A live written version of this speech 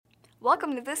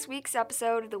Welcome to this week's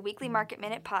episode of the Weekly Market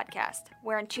Minute podcast,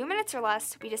 where in 2 minutes or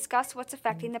less, we discuss what's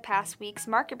affecting the past week's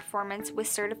market performance with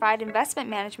certified investment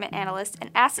management analyst and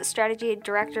asset strategy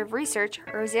director of research,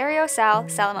 Rosario Sal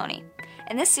Salamoni.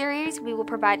 In this series, we will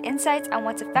provide insights on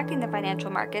what's affecting the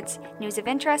financial markets, news of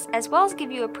interest, as well as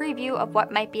give you a preview of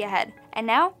what might be ahead. And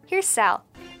now, here's Sal.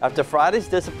 After Friday's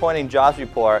disappointing jobs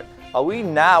report, are we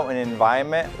now in an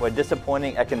environment where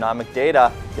disappointing economic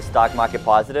data is stock market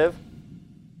positive?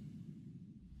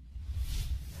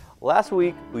 Last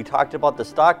week, we talked about the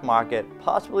stock market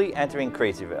possibly entering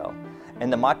Crazyville,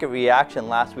 and the market reaction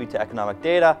last week to economic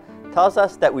data tells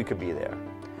us that we could be there.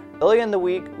 Earlier in the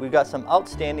week, we got some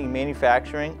outstanding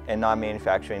manufacturing and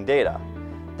non-manufacturing data.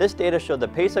 This data showed the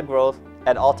pace of growth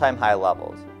at all-time high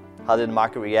levels. How did the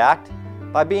market react?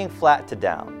 By being flat to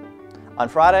down. On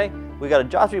Friday, we got a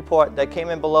jobs report that came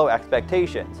in below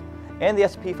expectations, and the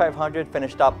S&P 500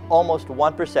 finished up almost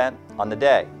 1% on the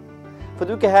day. For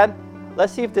the week ahead,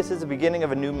 let's see if this is the beginning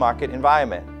of a new market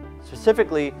environment.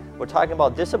 Specifically, we're talking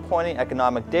about disappointing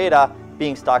economic data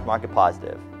being stock market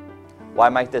positive. Why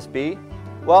might this be?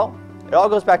 Well, it all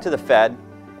goes back to the Fed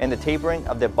and the tapering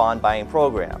of their bond buying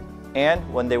program, and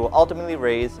when they will ultimately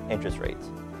raise interest rates.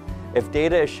 If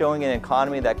data is showing an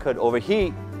economy that could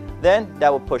overheat, then that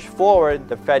will push forward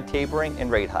the Fed tapering and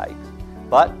rate hikes.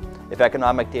 But if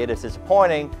economic data is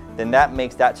disappointing, then that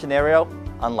makes that scenario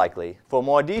unlikely. For a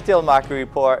more detailed market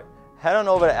report, head on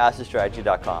over to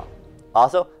assetstrategy.com.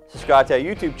 Also, subscribe to our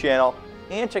YouTube channel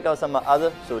and check out some of our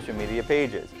other social media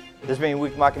pages. This has been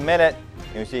Weekly Market Minute,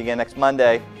 and we'll see you again next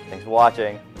Monday. Thanks for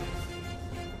watching.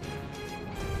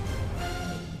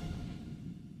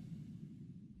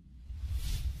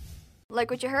 Like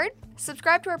what you heard?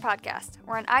 Subscribe to our podcast.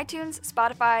 We're on iTunes,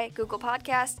 Spotify, Google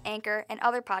Podcasts, Anchor, and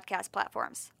other podcast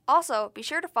platforms. Also, be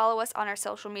sure to follow us on our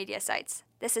social media sites.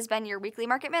 This has been your Weekly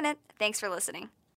Market Minute. Thanks for listening.